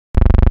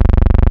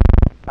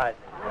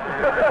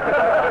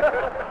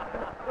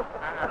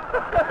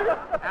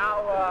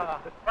Now,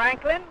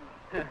 Franklin,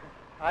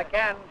 I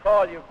can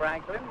call you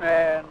Franklin,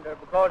 and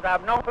because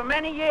I've known for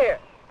many years.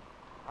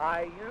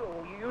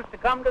 You used to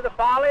come to the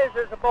Follies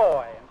as a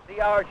boy and see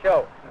our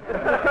show.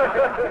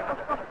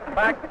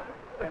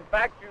 In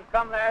fact, you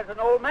come there as an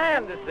old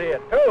man to see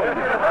it, too.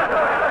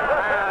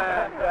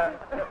 And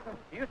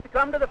he used to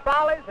come to the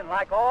Follies, and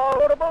like all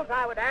notables,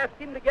 I would ask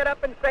him to get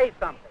up and say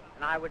something.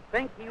 And I would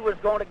think he was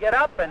going to get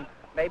up and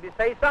maybe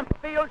say something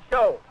field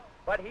show.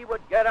 But he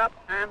would get up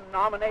and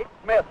nominate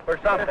Smith for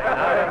something.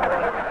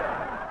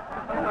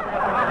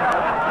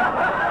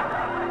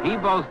 He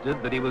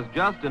boasted that he was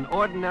just an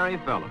ordinary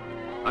fellow,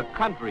 a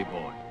country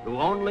boy who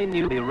only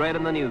knew to be read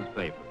in the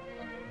newspapers.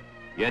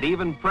 Yet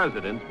even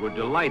presidents were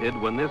delighted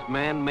when this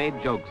man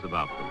made jokes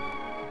about them.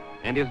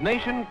 And his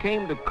nation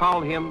came to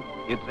call him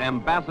its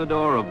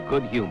ambassador of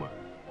good humor.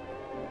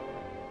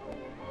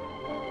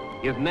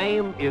 His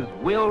name is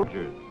Will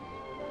Rogers,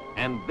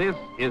 and this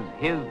is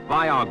his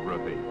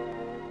biography.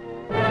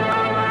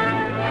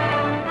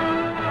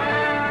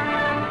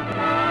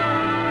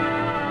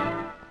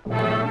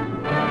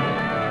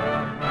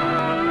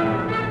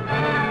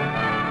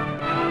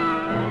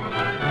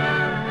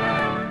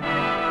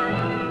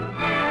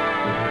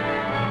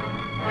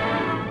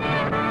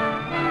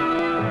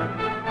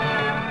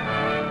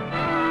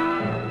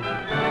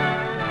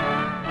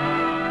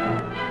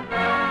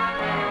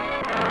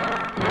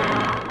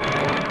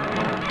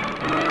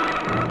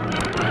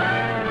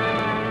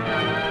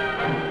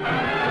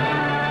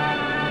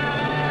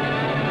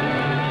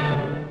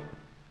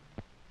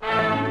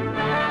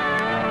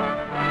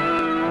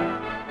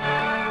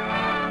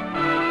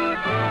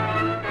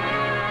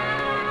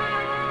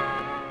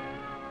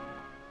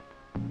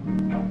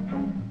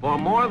 For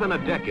more than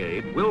a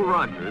decade, Will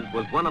Rogers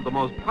was one of the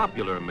most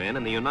popular men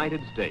in the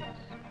United States.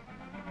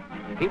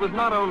 He was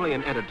not only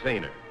an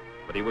entertainer,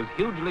 but he was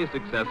hugely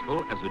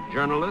successful as a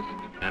journalist,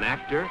 an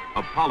actor,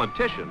 a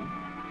politician,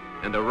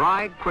 and a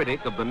wry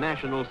critic of the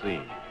national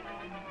scene.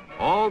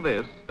 All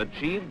this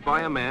achieved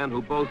by a man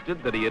who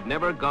boasted that he had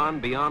never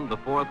gone beyond the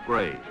 4th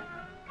grade.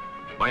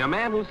 By a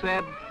man who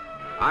said,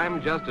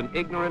 "I'm just an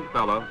ignorant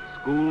fellow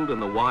schooled in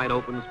the wide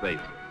open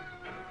spaces."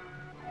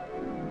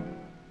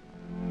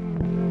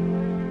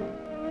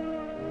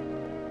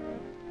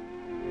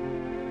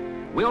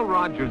 Will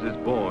Rogers is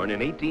born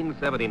in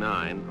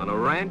 1879 on a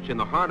ranch in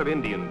the heart of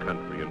Indian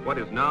country in what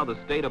is now the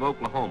state of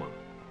Oklahoma.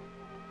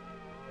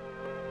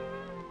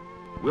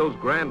 Will's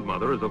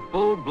grandmother is a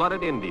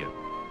full-blooded Indian.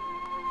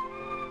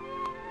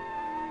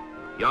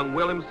 Young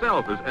Will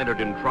himself is entered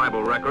in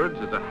tribal records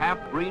as a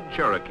half-breed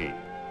Cherokee,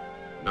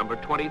 number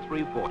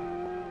 2340.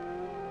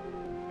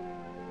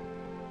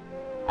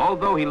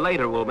 Although he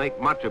later will make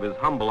much of his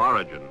humble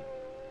origin,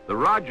 the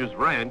Rogers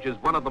Ranch is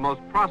one of the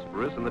most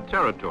prosperous in the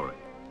territory.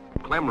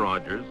 Clem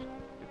Rogers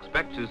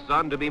expects his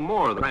son to be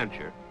more than a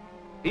rancher.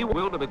 He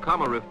will to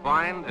become a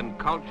refined and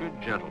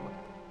cultured gentleman.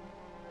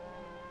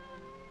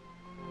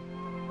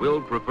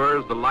 Will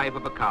prefers the life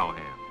of a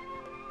cowhand,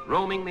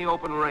 roaming the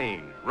open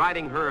range,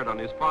 riding herd on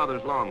his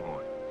father's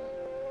longhorns.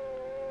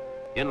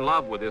 In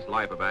love with this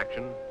life of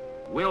action,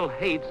 Will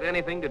hates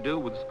anything to do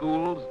with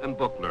schools and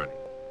book learning.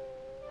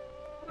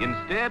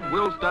 Instead,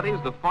 Will studies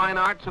the fine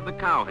arts of the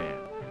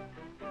cowhand.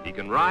 He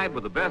can ride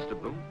with the best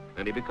of them,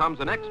 and he becomes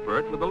an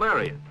expert with the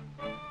lariat.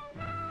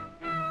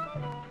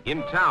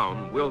 In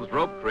town, Will's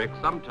rope tricks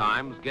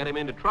sometimes get him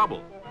into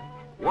trouble.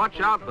 Watch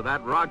out for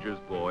that Rogers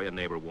boy, a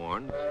neighbor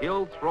warns.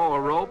 He'll throw a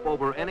rope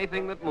over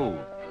anything that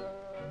moves.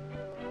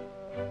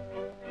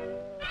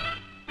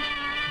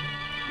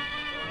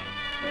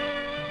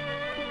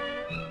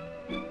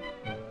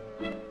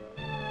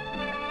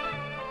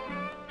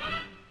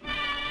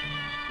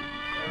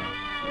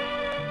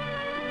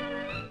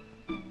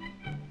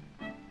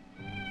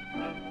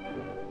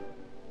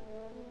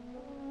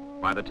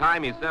 By the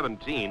time he's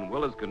 17,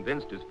 Will has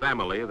convinced his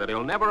family that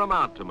he'll never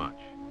amount to much.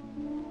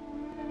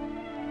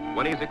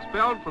 When he's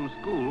expelled from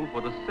school for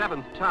the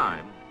 7th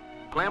time,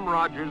 Clem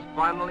Rogers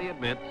finally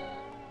admits,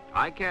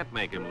 "I can't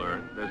make him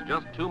learn. There's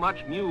just too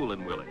much mule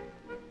in Willie."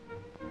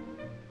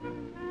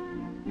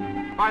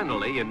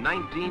 Finally, in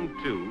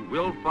 1902,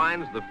 Will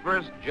finds the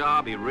first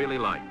job he really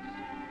likes.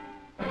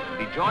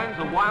 He joins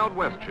a Wild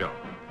West show,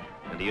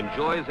 and he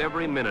enjoys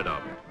every minute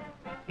of it.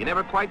 He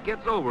never quite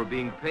gets over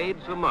being paid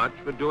so much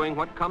for doing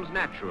what comes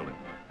naturally.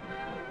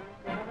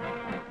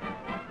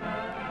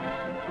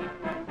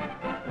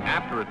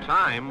 After a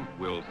time,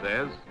 Will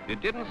says,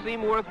 it didn't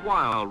seem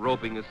worthwhile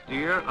roping a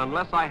steer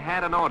unless I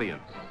had an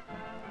audience.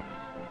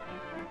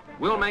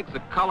 Will makes a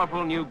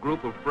colorful new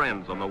group of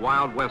friends on the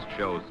Wild West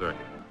show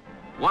circuit.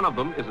 One of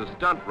them is a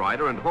stunt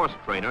rider and horse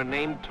trainer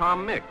named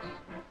Tom Mix,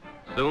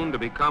 soon to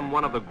become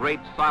one of the great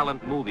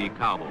silent movie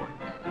cowboys.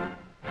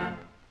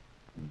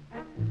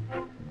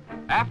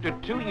 After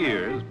 2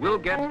 years, Will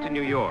gets to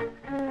New York,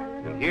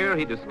 and here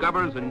he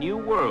discovers a new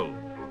world,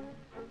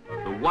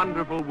 the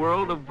wonderful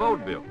world of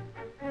vaudeville.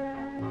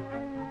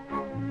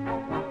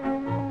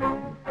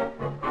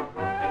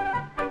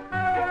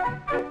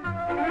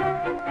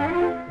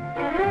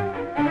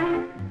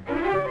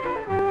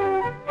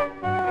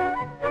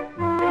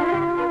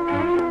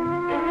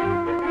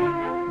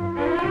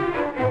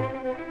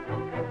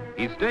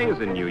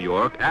 in New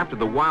York after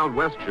the Wild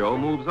West show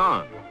moves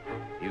on.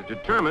 He's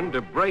determined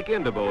to break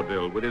into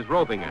vaudeville with his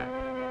roping act.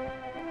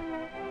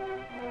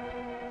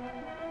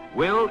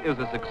 Will is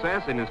a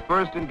success in his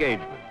first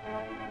engagement.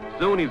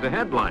 Soon he's a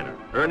headliner,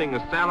 earning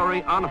a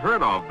salary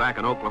unheard of back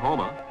in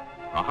Oklahoma,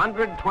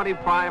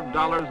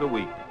 $125 a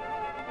week.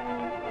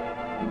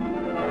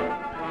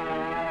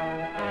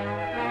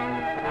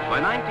 By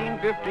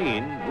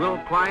 1915, Will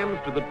climbs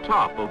to the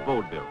top of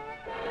vaudeville.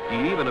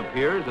 He even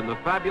appears in the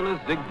fabulous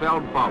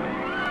Ziegfeld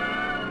Follies.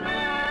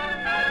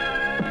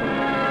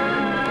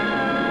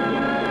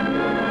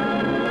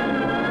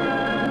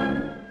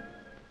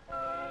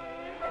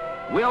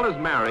 Will has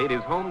married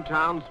his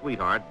hometown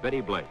sweetheart,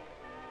 Betty Blake.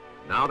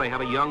 Now they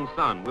have a young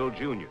son, Will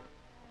Jr.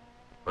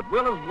 But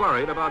Will is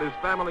worried about his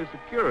family's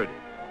security.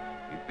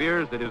 He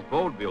fears that his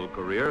vaudeville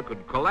career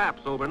could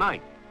collapse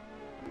overnight.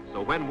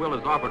 So when Will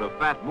is offered a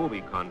fat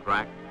movie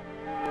contract,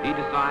 he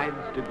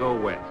decides to go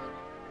west.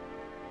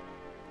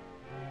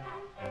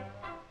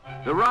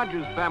 The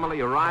Rogers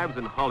family arrives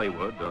in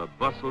Hollywood, a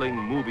bustling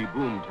movie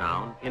boom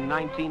town, in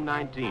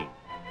 1919.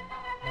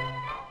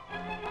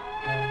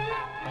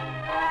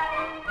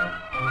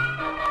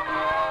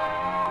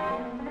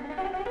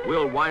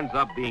 Will winds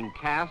up being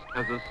cast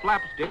as a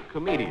slapstick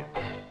comedian.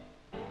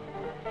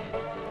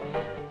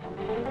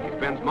 He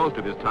spends most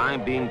of his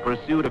time being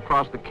pursued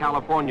across the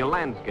California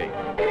landscape.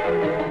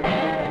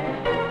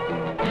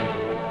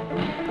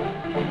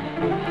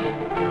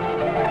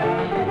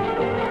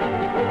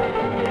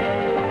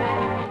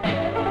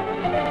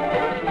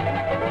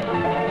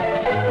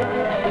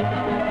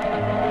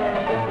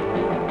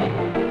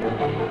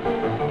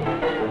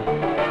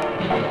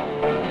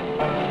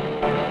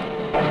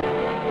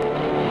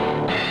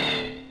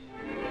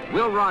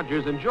 Will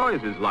Rogers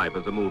enjoys his life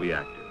as a movie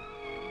actor.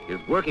 His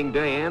working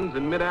day ends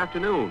in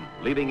mid-afternoon,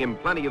 leaving him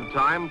plenty of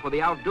time for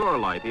the outdoor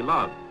life he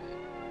loves.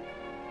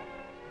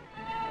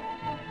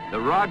 The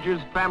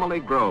Rogers family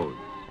grows.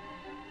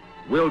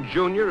 Will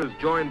Jr. is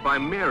joined by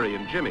Mary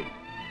and Jimmy.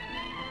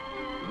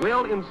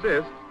 Will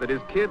insists that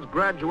his kids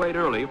graduate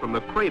early from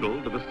the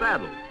cradle to the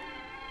saddle.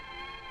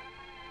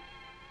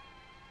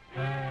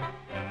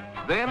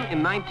 Then,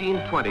 in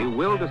 1920,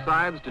 Will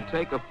decides to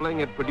take a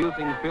fling at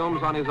producing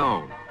films on his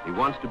own. He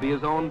wants to be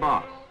his own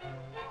boss.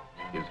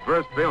 His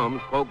first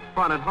films poke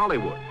fun at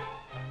Hollywood.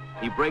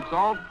 He breaks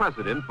all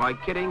precedent by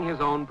kidding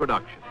his own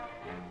production.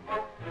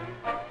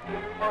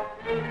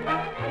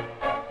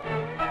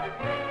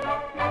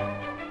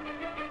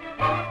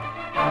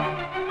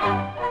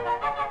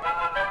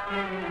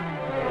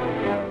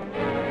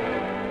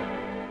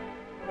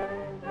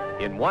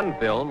 In one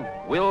film,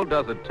 Will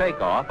does a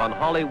takeoff on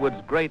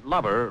Hollywood's great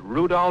lover,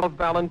 Rudolph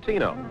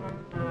Valentino.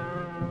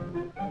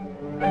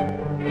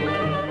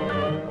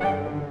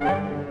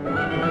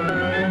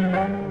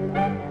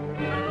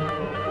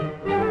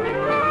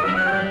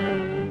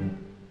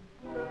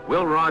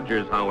 Will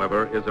Rogers,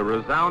 however, is a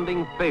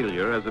resounding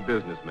failure as a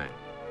businessman.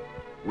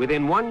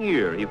 Within 1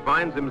 year, he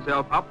finds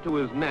himself up to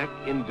his neck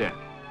in debt.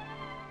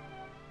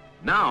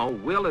 Now,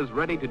 Will is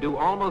ready to do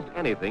almost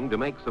anything to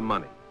make some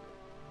money.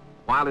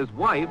 While his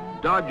wife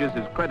dodges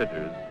his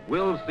creditors,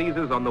 Will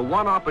seizes on the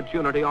one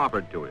opportunity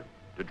offered to him,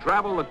 to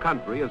travel the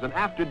country as an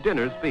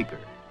after-dinner speaker.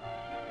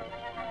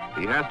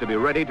 He has to be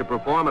ready to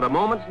perform at a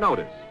moment's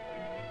notice.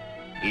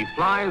 He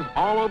flies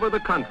all over the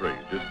country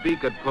to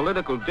speak at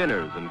political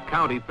dinners and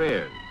county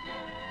fairs.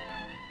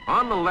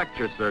 On the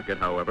lecture circuit,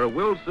 however,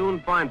 Will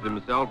soon finds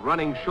himself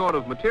running short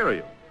of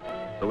material,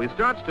 so he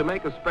starts to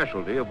make a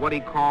specialty of what he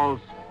calls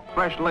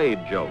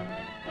fresh-laid jokes,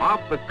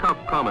 off-the-cuff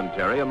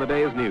commentary on the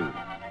day's news.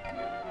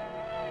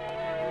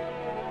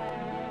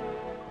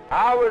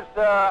 I was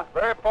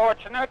very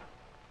fortunate.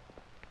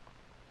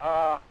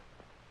 I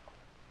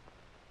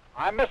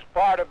missed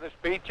part of the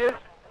speeches.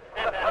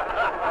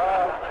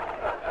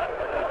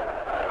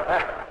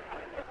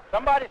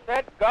 Somebody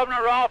said,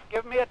 Governor Rolfe,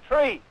 give me a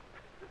tree.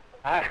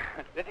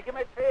 Did he give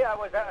me a tree? I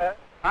was,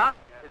 huh?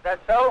 Is that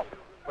so?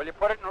 Will you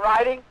put it in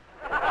writing?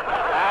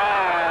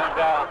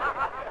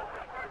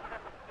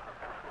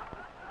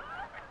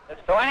 And,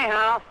 so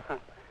anyhow,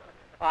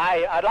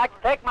 I'd like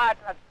to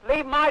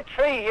leave my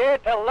tree here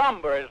till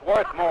lumber is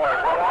worth more.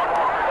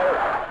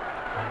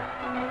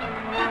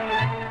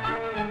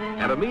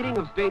 At a meeting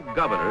of state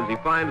governors, he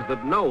finds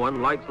that no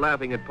one likes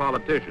laughing at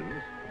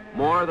politicians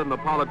more than the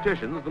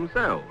politicians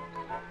themselves.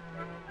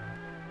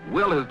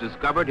 Will has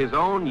discovered his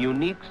own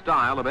unique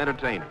style of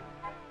entertaining.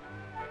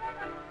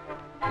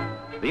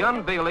 The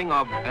unveiling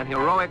of an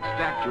heroic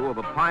statue of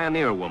a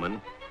pioneer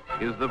woman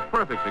is the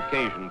perfect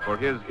occasion for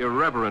his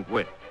irreverent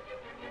wit.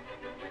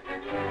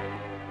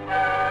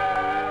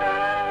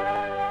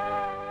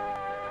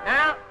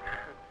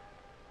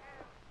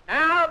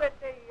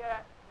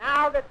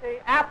 Now that the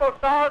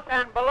applesauce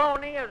and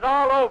bologna is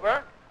all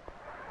over,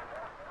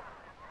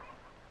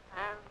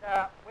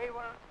 and we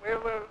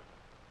will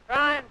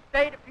try and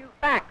state a few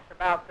facts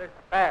about this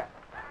affair.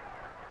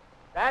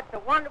 That's a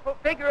wonderful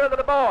figure of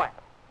the boy.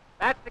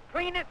 That's the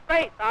cleanest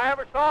face I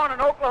ever saw in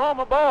an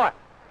Oklahoma boy.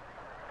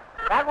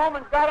 That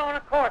woman's got on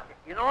a corset,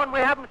 you know, and we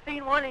haven't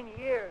seen one in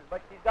years,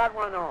 but she's got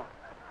one on.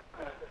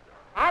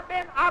 I've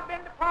been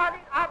to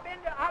parties. I've been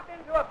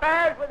to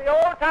affairs with the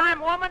old-time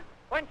woman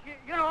when she,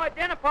 at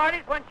dinner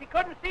parties when she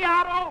couldn't see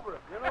out over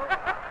it,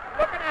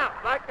 looking out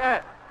like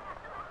that.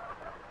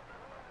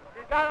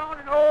 She's got on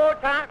an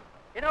old-time,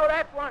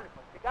 that's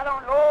wonderful. She got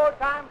on an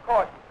old-time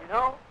corsets,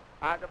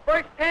 The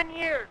first 10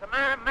 years of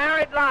my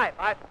married life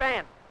I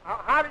spent.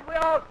 How did we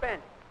all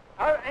spend it?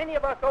 Any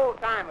of us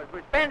old-timers,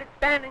 we spend it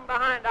standing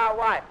behind our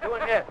wife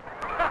doing this.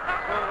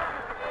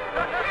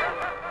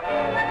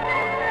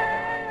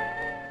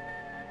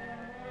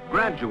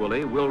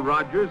 Gradually, Will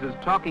Rogers is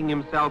talking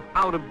himself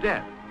out of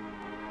debt.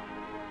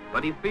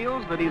 But he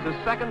feels that he's a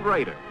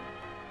second-rater.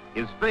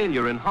 His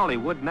failure in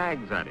Hollywood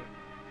nags at him.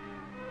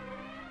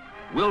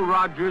 Will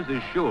Rogers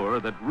is sure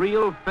that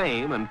real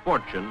fame and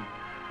fortune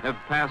have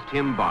passed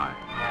him by.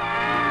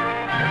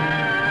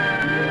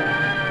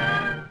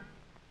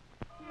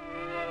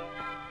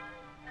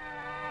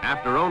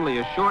 After only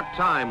a short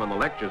time on the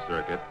lecture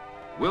circuit,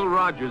 Will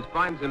Rogers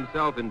finds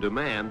himself in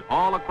demand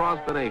all across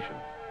the nation.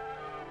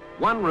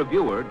 One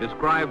reviewer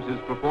describes his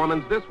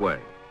performance this way.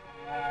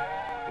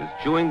 His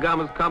chewing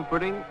gum is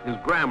comforting, his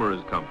grammar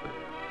is comforting.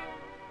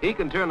 He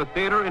can turn a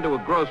theater into a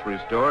grocery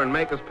store and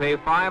make us pay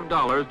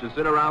 $5 to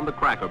sit around the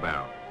Cracker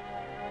Barrel.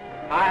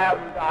 I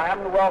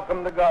haven't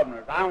welcomed the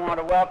governors. I want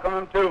to welcome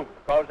them, too,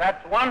 because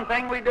that's one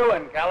thing we do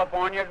in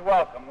California is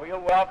welcome. We'll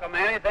welcome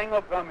anything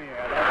that'll come here.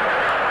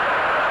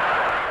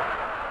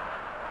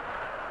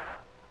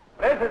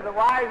 This is the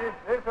wisest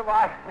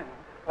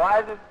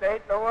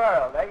state in the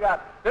world.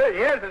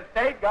 Here's a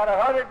state got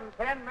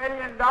 $110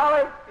 million.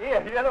 Yeah,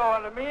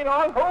 and the mean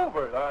on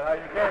Hoover.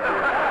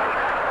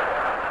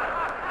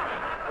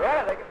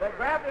 Yeah, they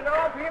grabbed it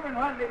off even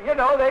when, they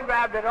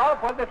grabbed it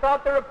off when they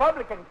thought the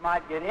Republicans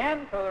might get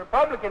in, so the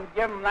Republicans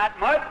give them that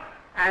much,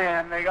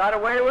 and they got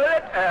away with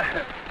it.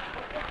 And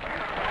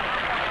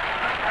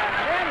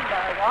then,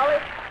 by golly,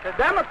 the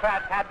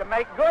Democrats had to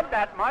make good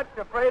that much,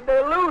 afraid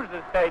they'll lose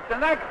the state the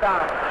next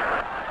time.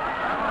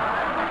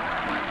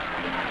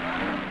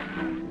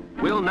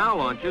 Will now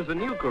launches a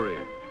new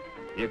career.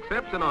 He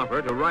accepts an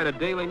offer to write a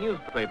daily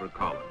newspaper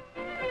column.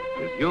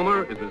 His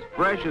humor is as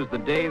fresh as the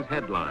day's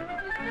headlines,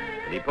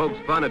 and he pokes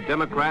fun at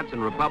Democrats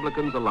and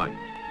Republicans alike.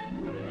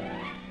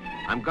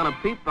 I'm going to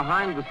peep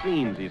behind the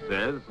scenes, he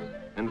says,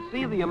 and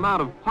see the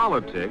amount of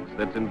politics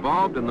that's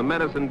involved in the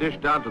medicine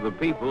dished out to the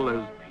people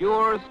as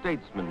pure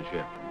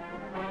statesmanship.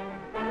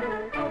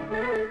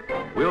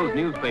 Will's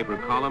newspaper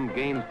column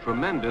gains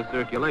tremendous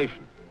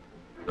circulation.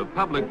 The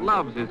public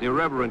loves his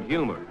irreverent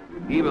humor,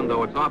 even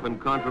though it's often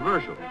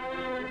controversial.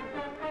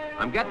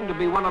 I'm getting to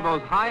be one of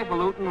those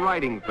highfalutin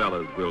writing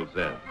fellas, Will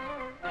says.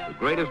 The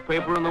greatest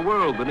paper in the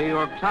world, the New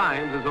York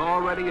Times, is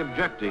already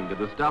objecting to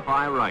the stuff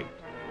I write.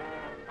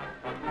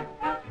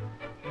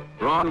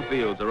 Broad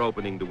fields are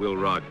opening to Will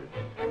Rogers.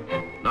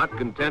 Not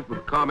content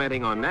with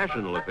commenting on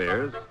national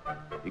affairs,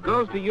 he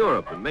goes to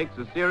Europe and makes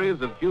a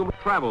series of humor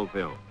travel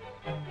films.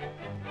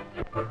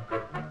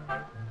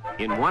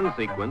 In one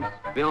sequence,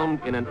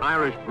 filmed in an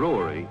Irish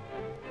brewery,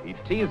 he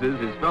teases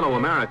his fellow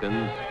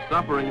Americans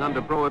suffering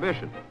under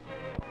prohibition.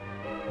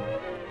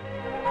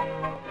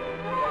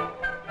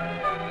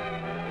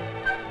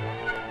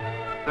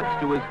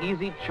 Thanks to his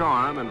easy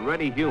charm and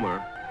ready humor,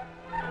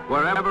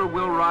 wherever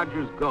Will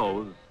Rogers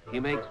goes, he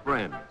makes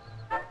friends.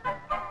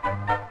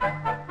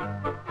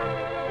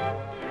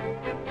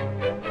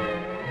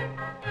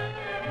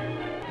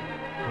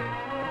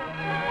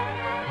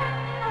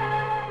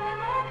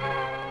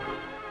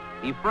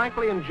 He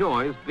frankly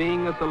enjoys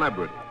being a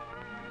celebrity,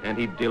 and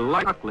he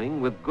delights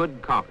chuckling with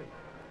good coffee.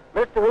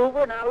 Mr.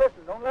 Hoover, now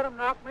listen, don't let him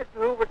knock Mr.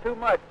 Hoover too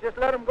much. Just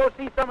let him go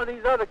see some of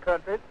these other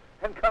countries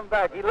and come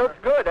back. He looks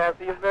good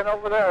after you've been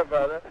over there,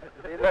 brother.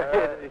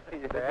 There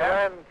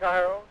in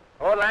Cairo?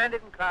 Oh,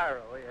 landed in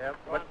Cairo, yeah.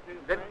 But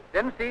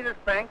didn't see the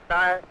Sphinx.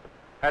 I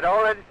had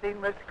already seen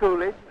Mr.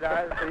 Coolidge. You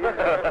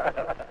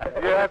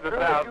had the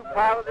South. You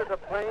piloted a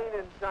plane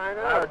in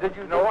China? Did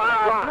you know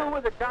I flew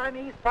with a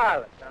Chinese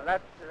pilot? Now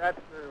that's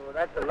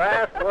the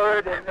last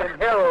word in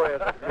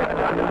heroism.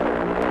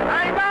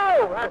 I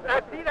know.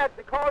 See, that's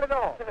they called it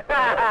off.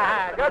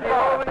 Good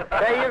boy.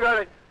 There you're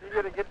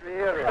gonna get the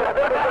hero.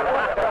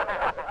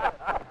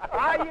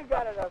 You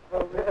got it up,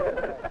 folks.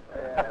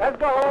 Let's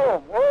go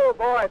home. Oh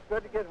boy, it's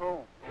good to get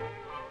home.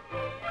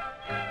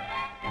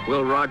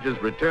 Will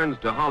Rogers returns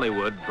to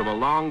Hollywood from a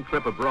long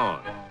trip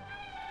abroad.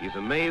 He's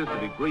amazed to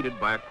be greeted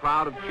by a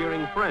crowd of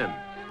cheering friends.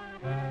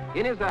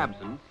 In his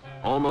absence,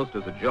 almost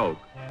as a joke,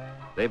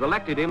 they've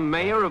elected him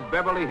mayor of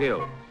Beverly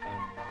Hills.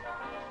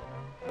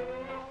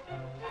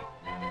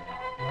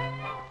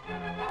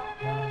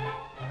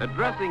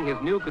 Addressing his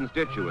new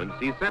constituents,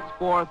 he sets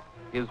forth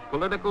his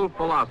political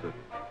philosophy.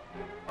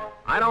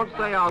 I don't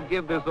say I'll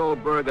give this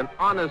old burg an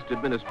honest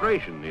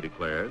administration, he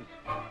declares,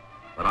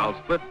 but I'll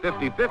split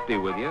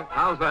 50-50 with you.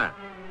 How's that?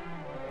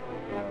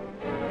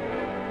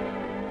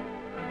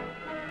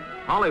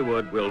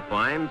 Hollywood, Will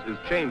finds, is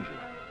changing.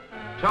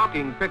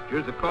 Talking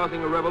pictures are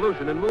causing a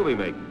revolution in movie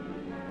making,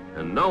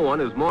 and no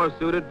one is more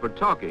suited for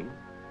talking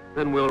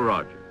than Will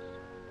Rogers.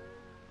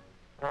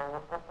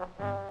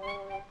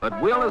 But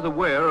Will is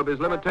aware of his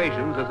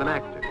limitations as an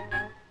actor.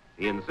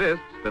 He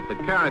insists that the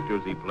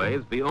characters he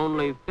plays be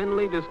only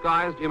thinly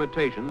disguised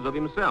imitations of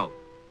himself.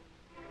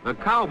 The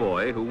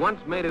cowboy who once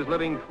made his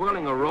living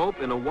twirling a rope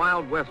in a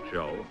Wild West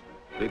show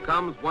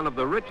becomes one of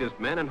the richest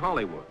men in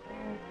Hollywood.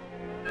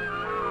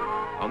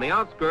 On the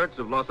outskirts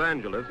of Los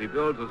Angeles, he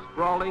builds a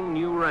sprawling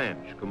new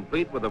ranch,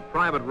 complete with a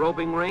private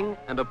roping ring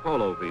and a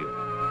polo field.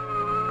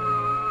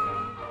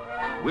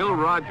 Will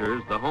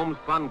Rogers, the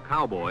homespun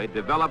cowboy,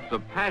 develops a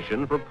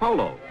passion for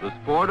polo, the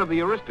sport of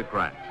the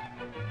aristocrats.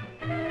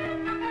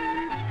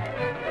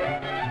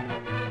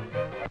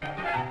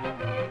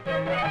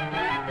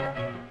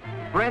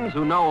 Friends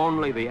who know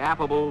only the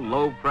affable,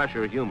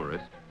 low-pressure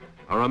humorist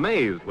are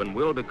amazed when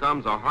Will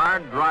becomes a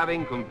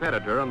hard-driving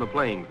competitor on the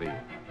playing field.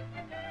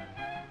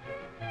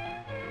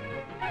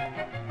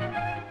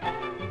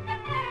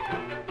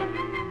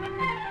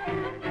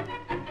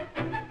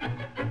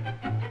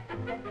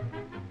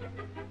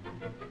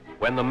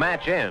 When the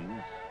match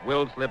ends,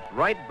 Will slips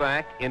right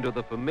back into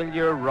the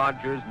familiar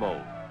Rogers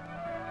mold.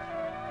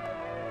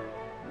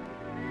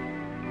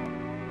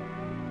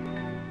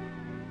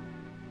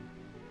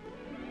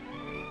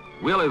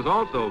 Will is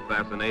also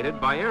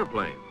fascinated by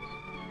airplanes.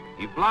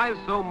 He flies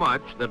so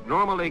much that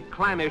normally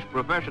clannish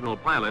professional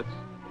pilots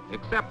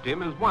accept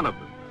him as one of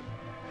them.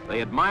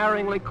 They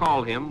admiringly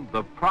call him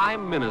the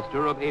Prime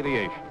Minister of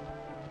Aviation.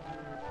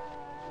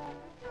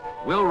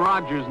 Will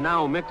Rogers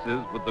now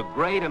mixes with the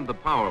great and the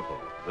powerful,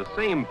 the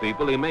same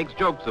people he makes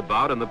jokes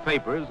about in the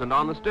papers and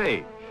on the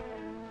stage.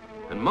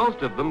 And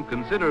most of them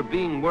consider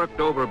being worked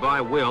over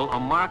by Will a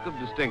mark of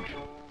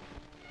distinction.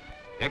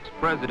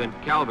 Ex-President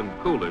Calvin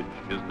Coolidge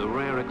is the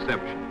rare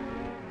exception.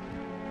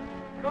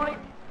 Coolidge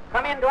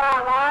come into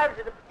our lives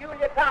at a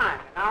peculiar time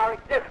in our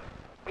existence.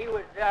 He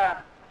was,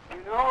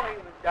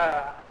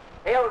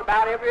 held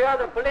about every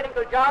other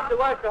political job there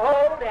was to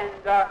hold, and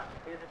there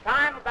was a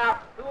time about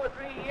 2 or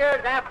 3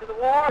 years after the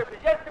war, it was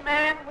just the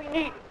man we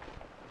needed.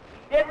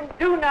 He didn't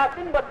do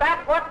nothing, but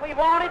that's what we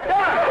wanted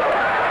done.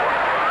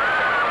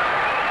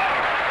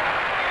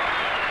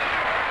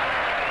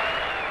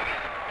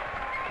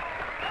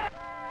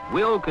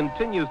 Will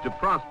continues to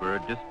prosper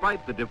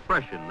despite the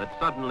depression that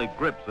suddenly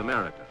grips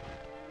America.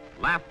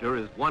 Laughter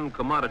is one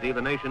commodity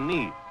the nation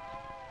needs.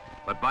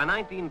 But by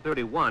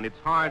 1931, it's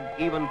hard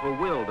even for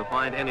Will to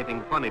find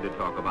anything funny to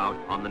talk about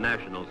on the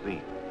national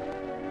scene.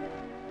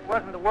 It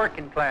wasn't the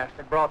working class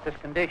that brought this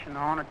condition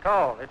on at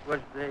all. It was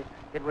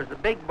the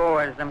big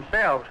boys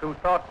themselves who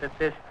thought that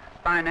this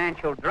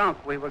financial drunk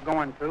we were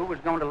going through was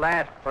going to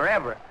last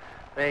forever.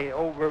 They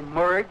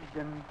over-merged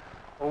and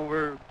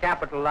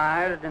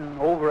over-capitalized and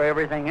over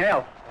everything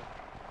else.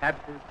 That's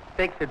the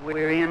fix that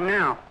we're in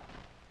now.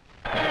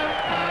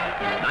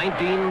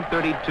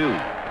 1932,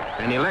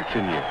 an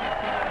election year.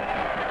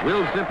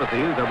 Will's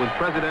sympathies are with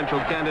presidential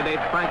candidate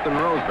Franklin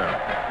Roosevelt.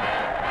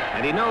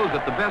 And he knows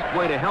that the best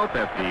way to help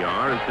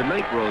FDR is to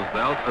make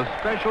Roosevelt a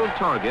special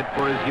target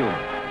for his humor.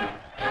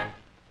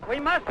 We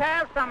must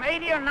have some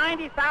 80 or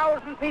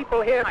 90,000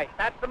 people here tonight.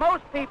 That's the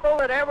most people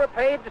that ever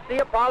paid to see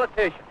a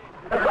politician.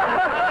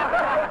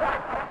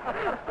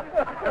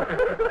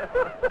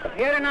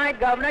 Here tonight,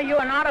 Governor, you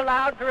are not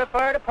allowed to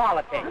refer to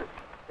politics.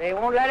 They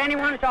won't let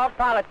anyone talk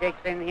politics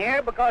in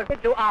here because they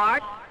do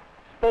art,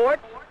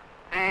 sports,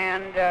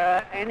 and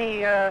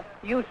any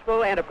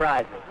useful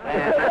enterprises.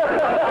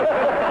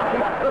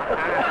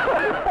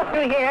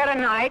 You're here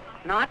tonight,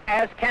 not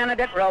as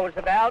candidate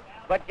Roosevelt,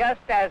 but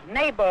just as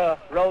neighbor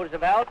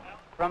Roosevelt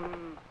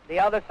from the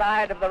other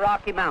side of the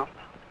Rocky Mountains.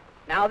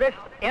 Now, this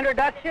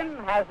introduction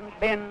hasn't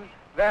been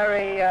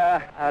very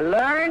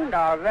learned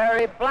or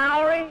very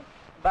flowery,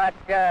 but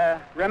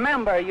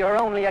remember, you're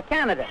only a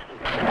candidate.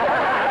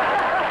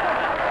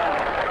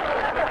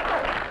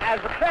 As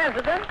a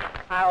president,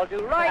 I'll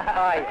do right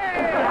by you.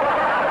 And,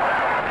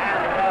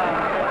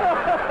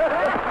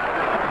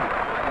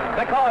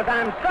 because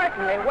I'm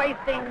certainly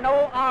wasting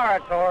no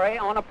oratory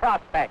on a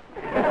prospect.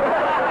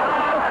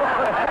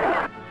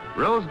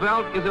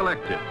 Roosevelt is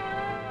elected,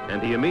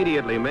 and he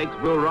immediately makes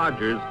Will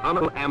Rogers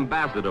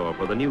ambassador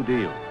for the New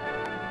Deal.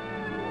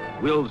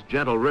 Will's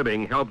gentle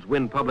ribbing helps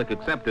win public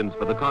acceptance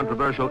for the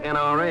controversial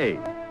NRA,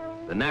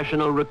 the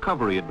National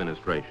Recovery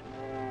Administration.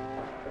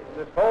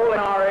 This whole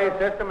NRA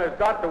system has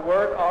got to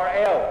work or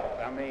else.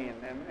 I mean,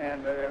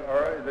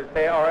 or they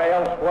say or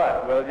else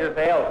what? Well, just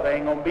else. There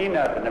ain't gonna be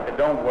nothing if it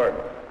don't work.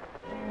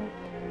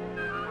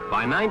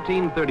 By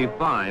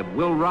 1935,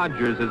 Will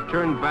Rogers has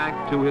turned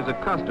back to his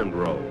accustomed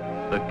role,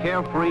 the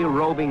carefree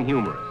roving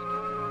humorist.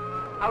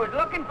 I was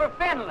looking for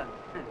Finland.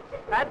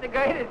 That's the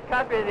greatest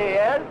country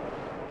there is.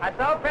 I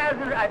saw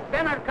President, I've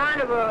been on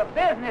kind of a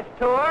business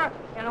tour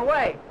in a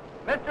way.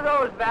 Mr.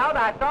 Roosevelt,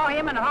 I saw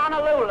him in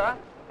Honolulu,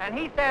 and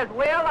he says,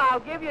 Will, I'll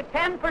give you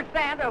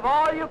 10% of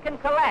all you can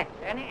collect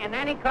in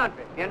any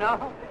country, you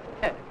know?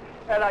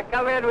 And I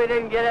come in, we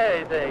didn't get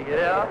anything, you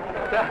know?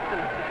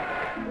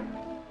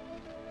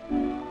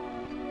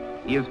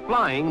 He is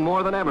flying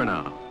more than ever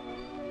now,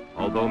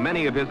 although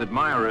many of his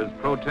admirers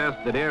protest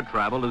that air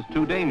travel is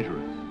too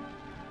dangerous.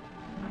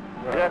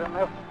 Is that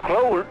enough?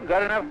 clothes,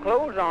 got enough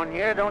clothes on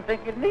here. Don't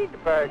think you'd need the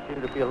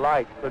parachute if you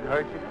like. Couldn't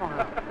hurt you.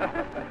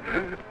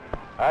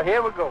 All right,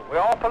 here we go. We're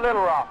off for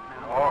Little Rock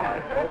now. All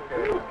right,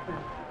 okay.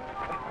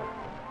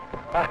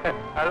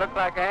 I look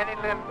like Annie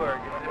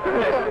Lindbergh.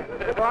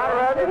 Go on,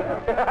 ready?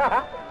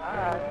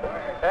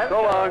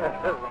 Go on.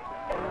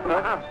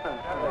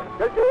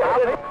 Good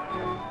job.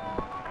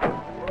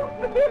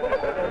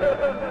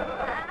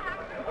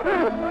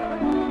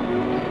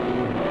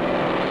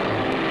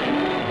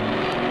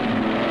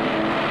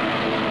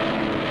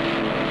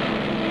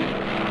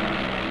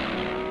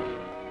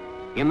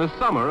 In the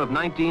summer of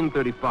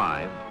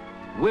 1935,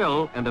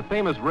 Will and a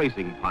famous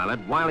racing pilot,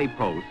 Wiley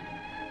Post,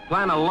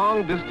 plan a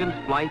long-distance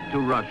flight to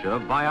Russia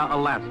via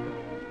Alaska.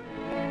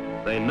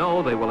 They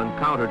know they will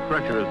encounter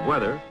treacherous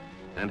weather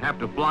and have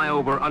to fly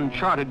over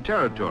uncharted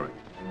territory.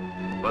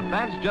 But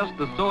that's just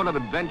the sort of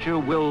adventure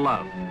Will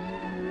loves.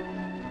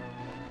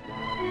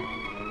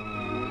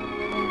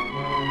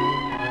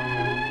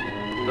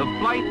 The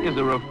flight is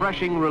a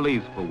refreshing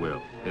release for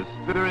Will. His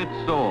spirits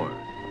soar.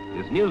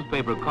 His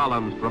newspaper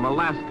columns from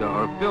Alaska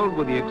are filled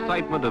with the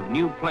excitement of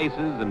new places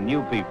and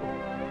new people.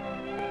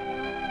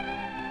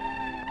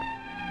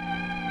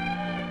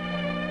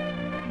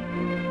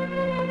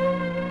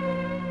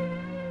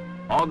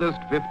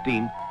 August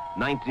 15th,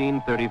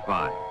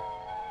 1935.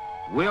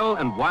 Will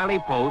and Wiley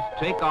Post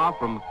take off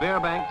from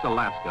Fairbanks,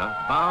 Alaska,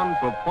 bound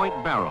for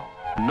Point Barrow,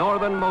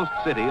 northernmost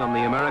city on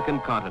the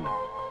American continent.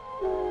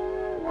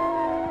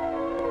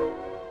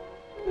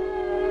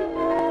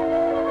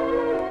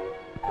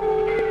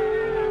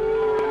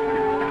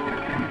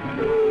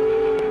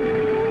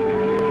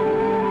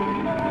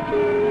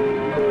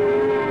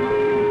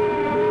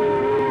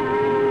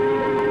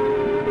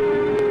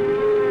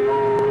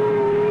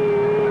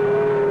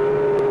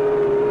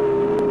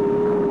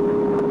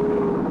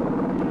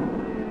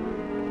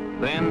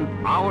 Then,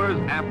 hours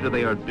after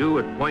they are due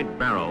at Point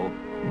Barrow,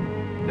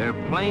 their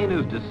plane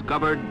is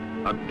discovered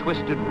a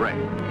twisted wreck.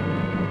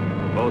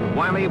 Both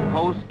Wiley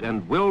Post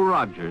and Will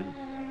Rogers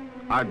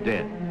are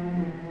dead.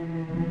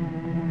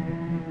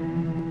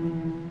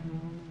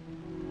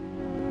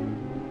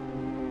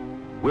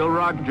 Will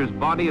Rogers'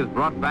 body is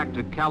brought back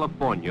to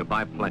California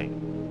by plane.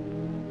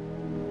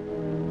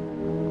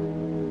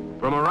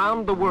 From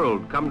around the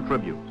world come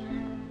tributes.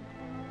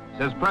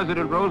 Says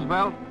President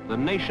Roosevelt, the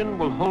nation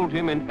will hold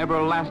him in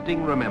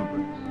everlasting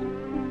remembrance.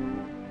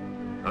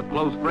 A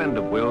close friend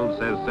of Will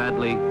says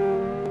sadly,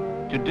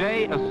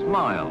 today a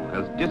smile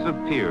has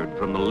disappeared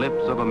from the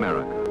lips of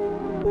America.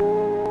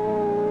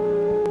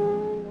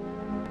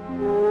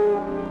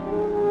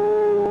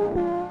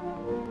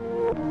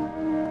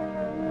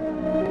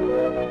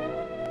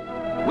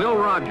 Will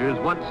Rogers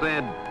once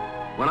said,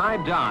 when I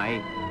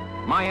die,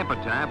 my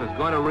epitaph is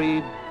going to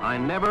read, I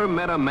never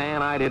met a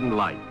man I didn't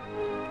like.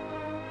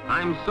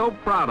 I'm so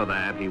proud of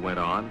that, he went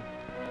on,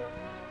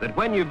 that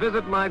when you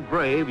visit my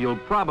grave, you'll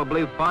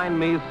probably find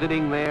me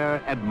sitting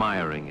there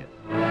admiring it.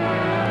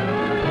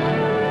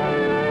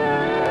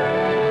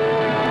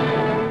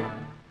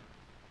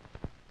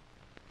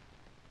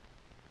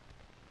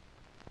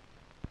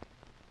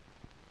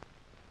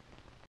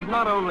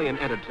 Not only an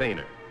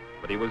entertainer,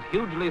 but he was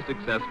hugely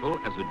successful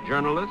as a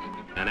journalist,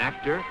 an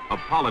actor, a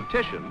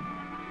politician,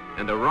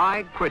 and a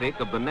wry critic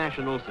of the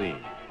national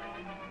scene.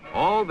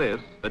 All this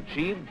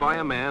achieved by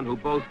a man who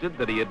boasted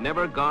that he had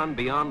never gone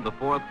beyond the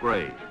 4th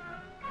grade.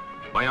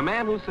 By a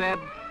man who said,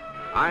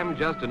 I'm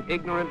just an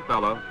ignorant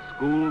fellow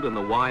schooled in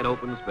the wide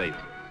open spaces.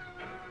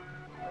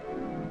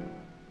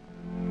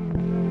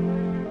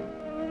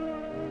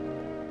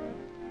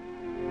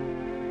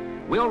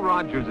 Will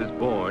Rogers is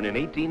born in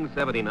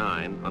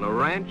 1879 on a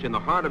ranch in the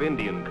heart of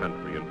Indian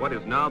country in what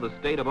is now the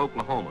state of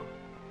Oklahoma.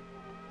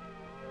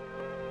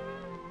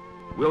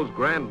 Will's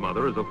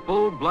grandmother is a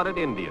full-blooded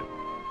Indian.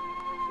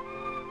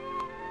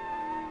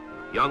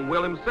 Young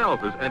Will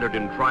himself is entered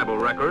in tribal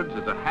records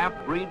as a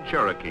half-breed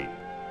Cherokee,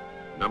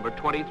 number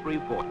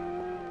 2340.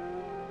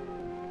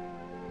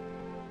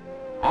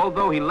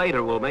 Although he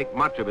later will make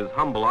much of his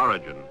humble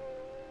origin,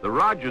 the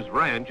Rogers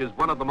Ranch is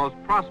one of the most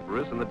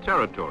prosperous in the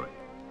territory.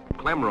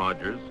 Clem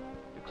Rogers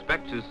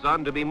expects his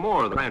son to be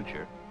more than a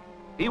rancher.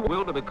 He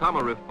will to become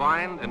a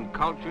refined and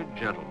cultured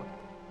gentleman.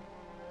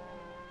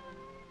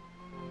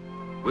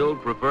 Will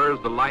prefers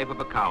the life of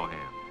a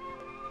cowhand,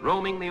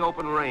 roaming the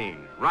open range,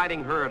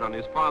 riding herd on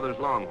his father's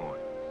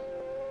longhorns.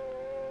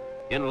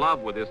 In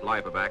love with this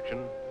life of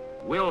action,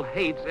 Will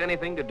hates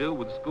anything to do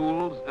with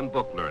schools and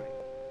book learning.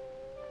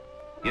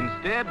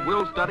 Instead,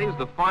 Will studies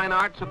the fine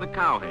arts of the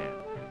cowhand.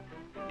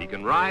 He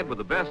can ride with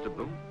the best of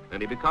them,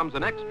 and he becomes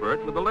an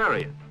expert with the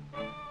lariat.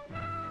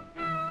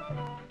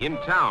 In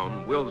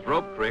town, Will's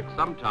rope tricks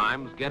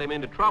sometimes get him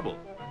into trouble.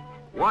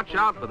 Watch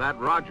out for that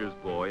Rogers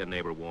boy, a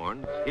neighbor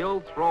warns.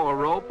 He'll throw a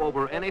rope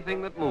over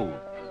anything that moves.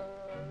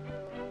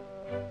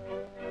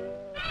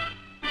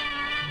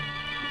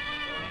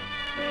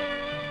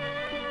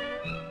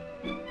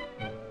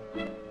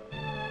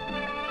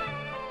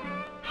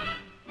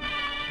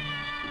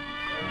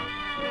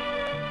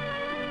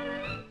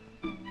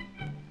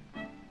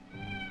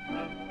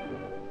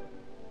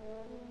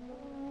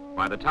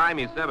 By the time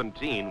he's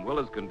 17, Will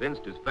has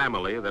convinced his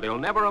family that he'll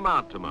never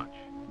amount to much.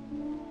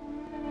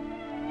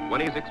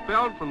 When he's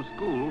expelled from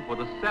school for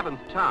the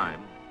 7th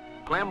time,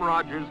 Clem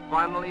Rogers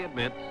finally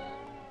admits,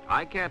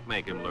 I can't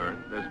make him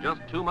learn. There's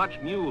just too much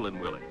mule in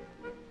Willie.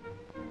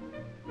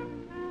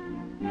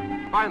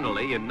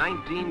 Finally, in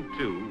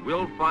 1902,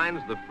 Will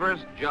finds the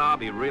first job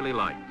he really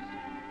likes.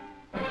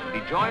 He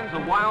joins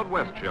a Wild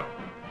West show,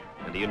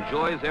 and he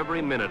enjoys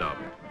every minute of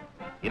it.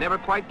 He never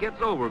quite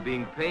gets over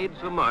being paid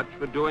so much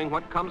for doing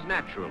what comes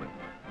naturally.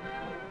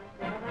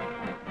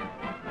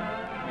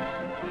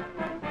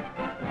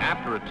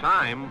 After a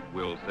time,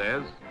 Will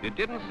says, it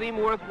didn't seem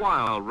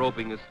worthwhile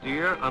roping a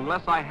steer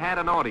unless I had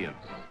an audience.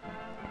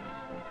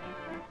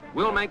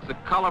 Will makes a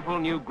colorful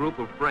new group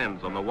of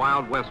friends on the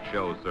Wild West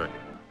show circuit.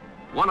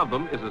 One of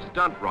them is a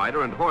stunt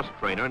rider and horse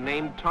trainer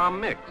named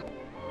Tom Mix.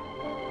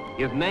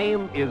 His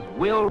name is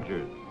Will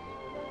Rogers,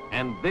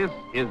 and this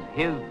is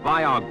his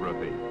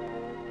biography.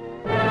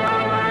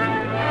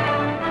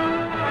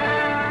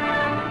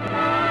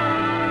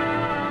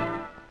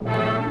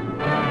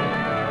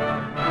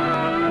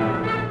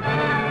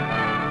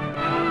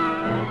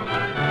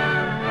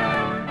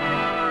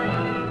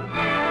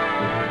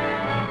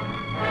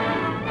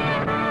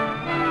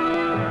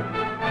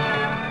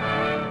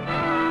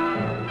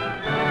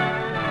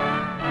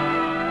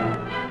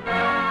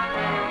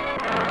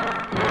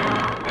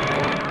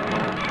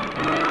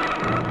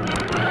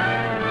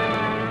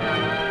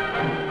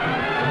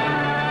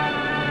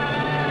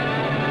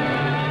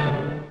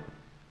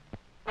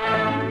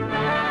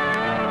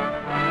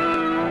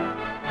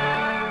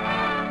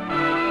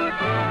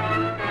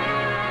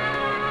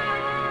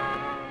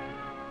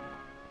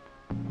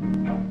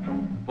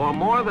 For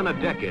more than a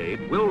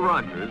decade, Will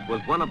Rogers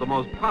was one of the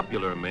most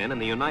popular men in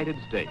the United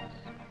States.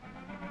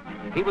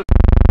 He was...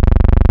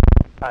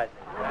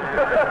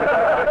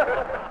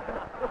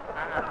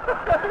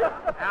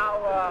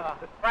 Now,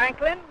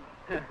 Franklin,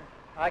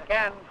 I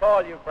can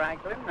call you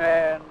Franklin,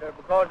 and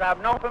because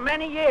I've known for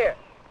many years.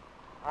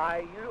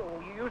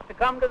 You used to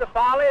come to the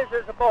Follies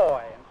as a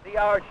boy and see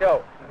our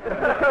show.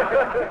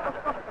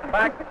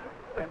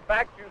 In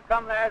fact, you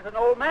come there as an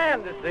old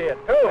man to see it,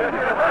 too.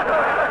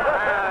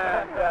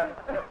 And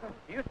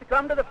he used to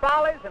come to the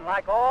Follies, and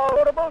like all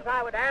notables,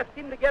 I would ask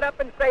him to get up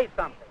and say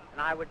something.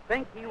 And I would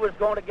think he was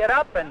going to get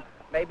up and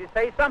maybe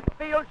say something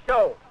field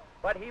show.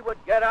 But he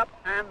would get up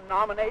and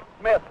nominate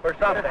Smith for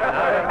something.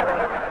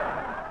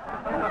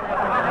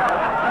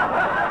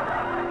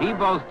 He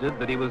boasted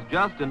that he was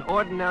just an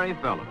ordinary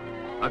fellow,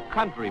 a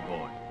country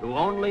boy who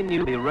only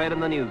knew he read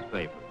in the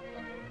newspapers.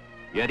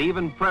 Yet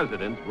even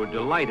presidents were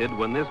delighted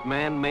when this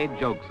man made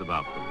jokes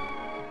about them.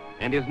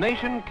 And his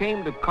nation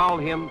came to call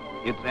him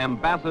its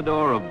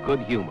ambassador of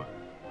good humor.